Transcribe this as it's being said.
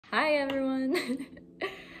Hi everyone!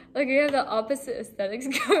 Look, we have the opposite aesthetics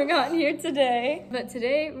going on here today. But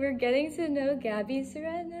today we're getting to know Gabby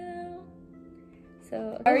SERRANO.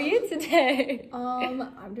 So, how are you today?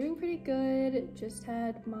 I'm doing pretty good. Just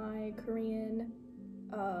had my Korean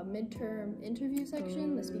midterm interview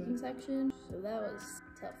section, the speaking section. So that was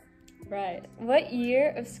tough. Right. What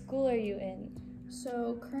year of school are you in?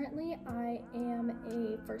 So currently I am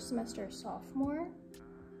a first semester sophomore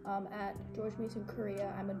at George Mason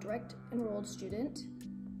Korea. I'm a direct enrolled student.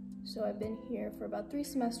 So I've been here for about 3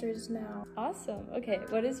 semesters now. Awesome. Okay,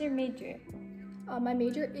 what is your major? My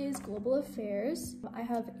major is global affairs. I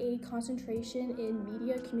have a concentration in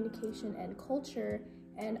media, communication, and culture,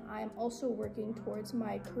 and I'm also working towards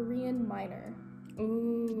my Korean minor.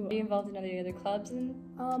 Ooh, are you involved in any other clubs?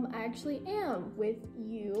 I actually am with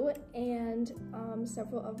you and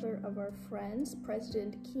several other of our friends,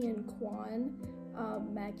 President Kian Kwan,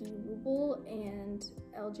 Maggie Rubel, and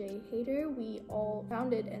LJ Hader. We all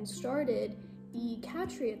founded and started the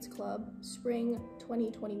Catriots Club spring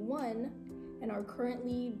 2021 and are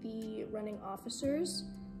currently the running officers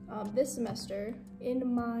this semester.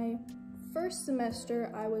 In my first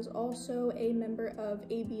semester, I was also a member of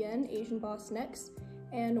ABN, Asian Boss Next,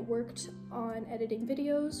 and worked on editing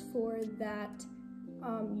videos for that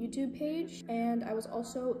YouTube page. And I was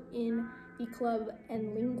also in the club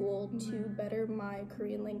Enlingual to better my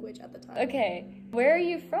Korean language at the time. Okay, where are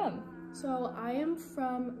you from? So I am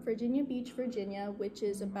from Virginia Beach, Virginia, which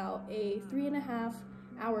is about a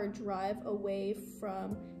 3.5-hour drive away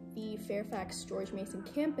from the Fairfax George Mason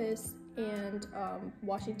campus and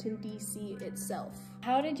Washington, D.C. itself.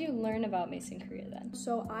 How did you learn about Mason Korea then?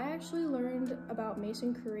 So I actually learned about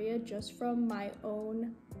Mason Korea just from my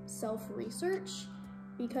own self-research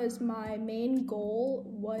because my main goal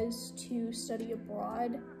was to study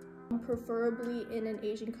abroad, preferably in an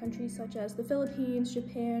Asian country such as the Philippines,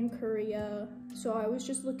 Japan, Korea. So I was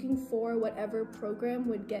just looking for whatever program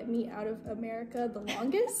would get me out of America the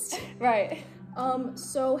longest. Right.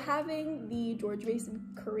 So having the George Mason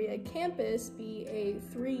Korea campus be a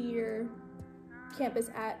 3-year campus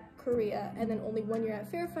at Korea and then only 1 year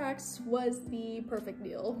at Fairfax was the perfect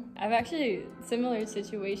deal. I've actually similar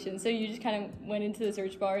situation. So you just kind of went into the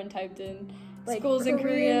search bar and typed in like schools in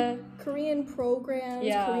Korea. Korean programs,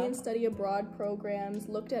 yeah. Korean study abroad programs,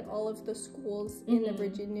 looked at all of the schools in the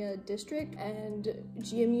Virginia district, and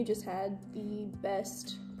GMU just had the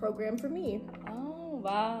best program for me. Oh,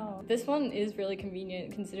 wow. This one is really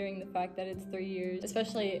convenient considering the fact that it's 3 years,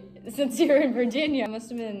 especially since you're in Virginia. It must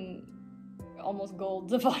have been almost gold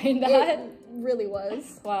to find that. It really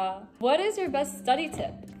was. Wow. What is your best study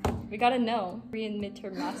tip? We gotta know. Korean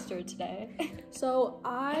midterm master today. So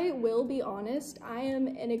I will be honest, I am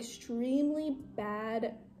an extremely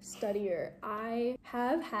bad studier. I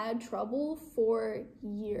have had trouble for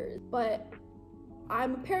years, but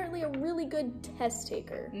I'm apparently a really good test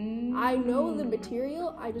taker. I know the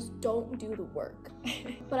material, I just don't do the work.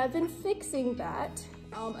 But I've been fixing that,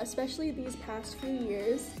 especially these past few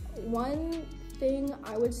years. One thing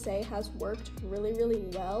I would say has worked really, really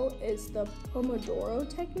well is the Pomodoro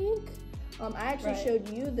technique. I actually showed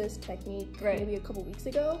you this technique maybe a couple weeks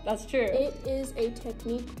ago. That's true. It is a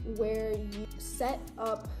technique where you set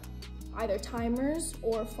up either timers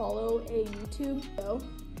or follow a YouTube video,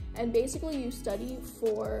 and basically you study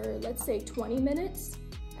for, let's say, 20 minutes,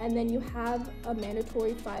 and then you have a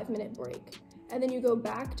mandatory 5-minute break. And then you go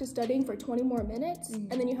back to studying for 20 more minutes,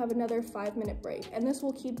 and then you have another 5-minute break. And this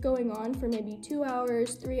will keep going on for maybe 2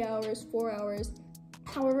 hours, 3 hours, 4 hours,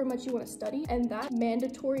 however much you want to study. And that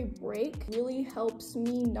mandatory break really helps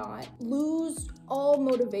me not lose all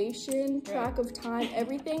motivation, track of time,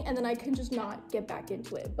 everything, and then I can just not get back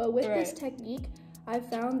into it. But with this technique, I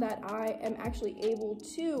found that I am actually able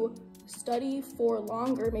to study for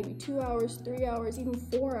longer, maybe 2 hours, 3 hours, even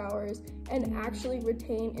 4 hours, and actually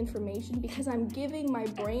retain information because I'm giving my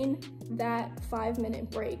brain that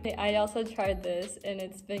 5-minute break. I also tried this and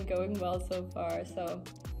it's been going well so far, so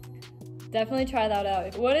definitely try that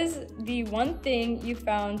out. What is the one thing you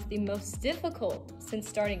found the most difficult since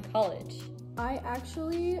starting college? I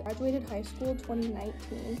actually graduated high school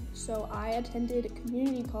 2019, so I attended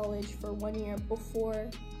community college for 1 year before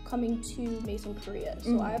coming to Mason Korea.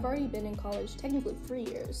 So I've already been in college technically 3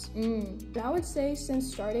 years. And I would say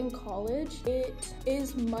since starting college, it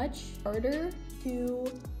is much harder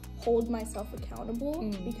to hold myself accountable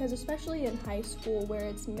because especially in high school where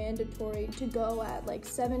it's mandatory to go at like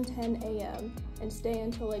 7:10 a.m. and stay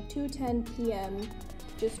until like 2:10 p.m.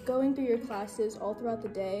 just going through your classes all throughout the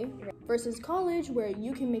day versus college where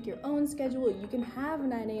you can make your own schedule, you can have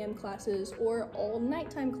 9 a.m. classes or all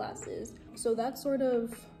nighttime classes. So that sort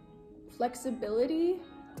of flexibility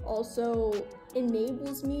also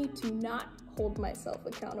enables me to not hold myself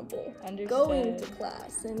accountable. Understood. Going to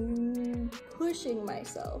class and pushing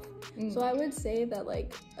myself. So I would say that,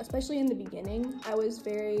 like, especially in the beginning, I was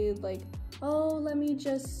very like, oh, let me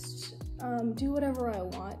just do whatever I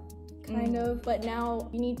want, kind of. But now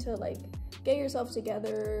you need to, like, get yourself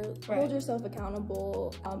together, hold yourself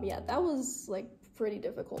accountable. Yeah, that was like pretty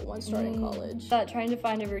difficult once starting college. That trying to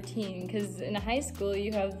find a routine, because in high school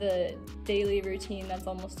you have the daily routine that's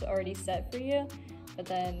almost already set for you, but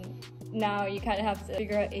then now you kind of have to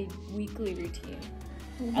figure out a weekly routine.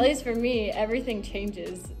 At least for me, everything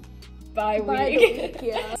changes by week.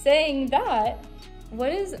 Yeah. Saying that,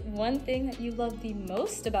 what is one thing that you love the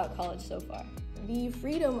most about college so far? The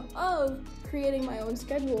freedom of creating my own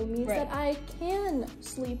schedule means that I can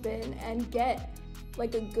sleep in and get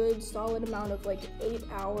like a good solid amount of like 8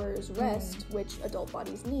 hours rest, which adult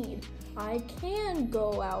bodies need. I can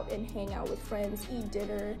go out and hang out with friends, eat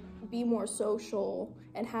dinner, be more social,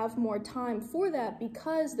 and have more time for that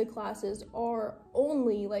because the classes are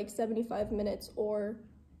only like 75 minutes or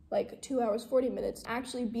like 2 hours, 40 minutes.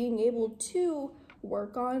 Actually being able to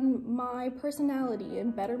work on my personality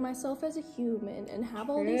and better myself as a human and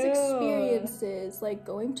have all these experiences, like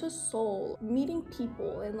going to Seoul, meeting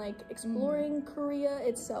people, and like exploring Korea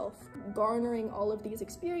itself, garnering all of these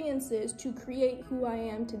experiences to create who I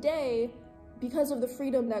am today because of the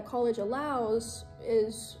freedom that college allows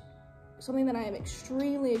is something that I am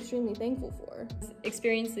extremely, extremely thankful for.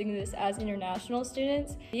 Experiencing this as international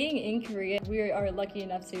students, being in Korea, we are lucky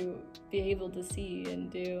enough to be able to see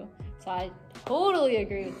and do. So I totally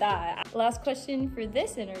agree with that. Last question for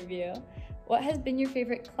this interview. What has been your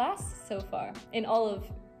favorite class so far in all of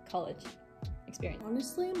college experience?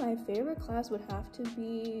 Honestly, my favorite class would have to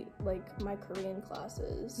be like my Korean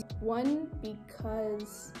classes. One,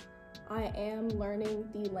 because I am learning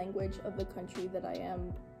the language of the country that I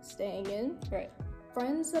am staying in.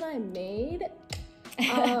 Friends that I made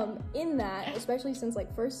in that, especially since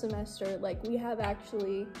like first semester, like we have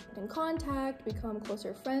actually been in contact, become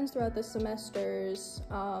closer friends throughout the semesters.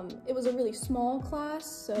 It was a really small class,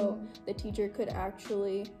 so the teacher could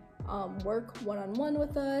actually work one-on-one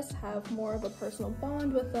with us, have more of a personal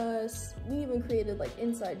bond with us. We even created like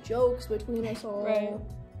inside jokes between us all.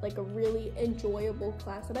 Like a really enjoyable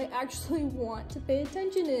class that I actually want to pay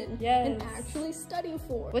attention in and actually study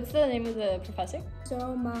for. What's the name of the professor?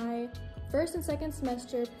 So my first and second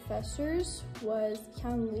semester professors was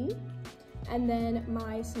Hyun Lee, and then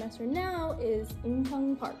my semester now is In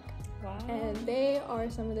Hyung Park. Wow. And they are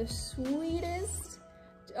some of the sweetest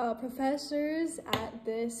professors at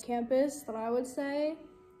this campus that I would say.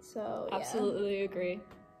 So yeah. Absolutely agree.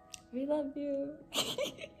 We love you.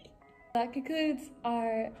 That concludes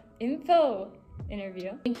our info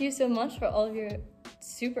interview. Thank you so much for all of your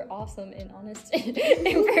super awesome and honest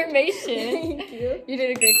information. Thank you. You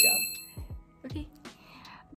did a great job.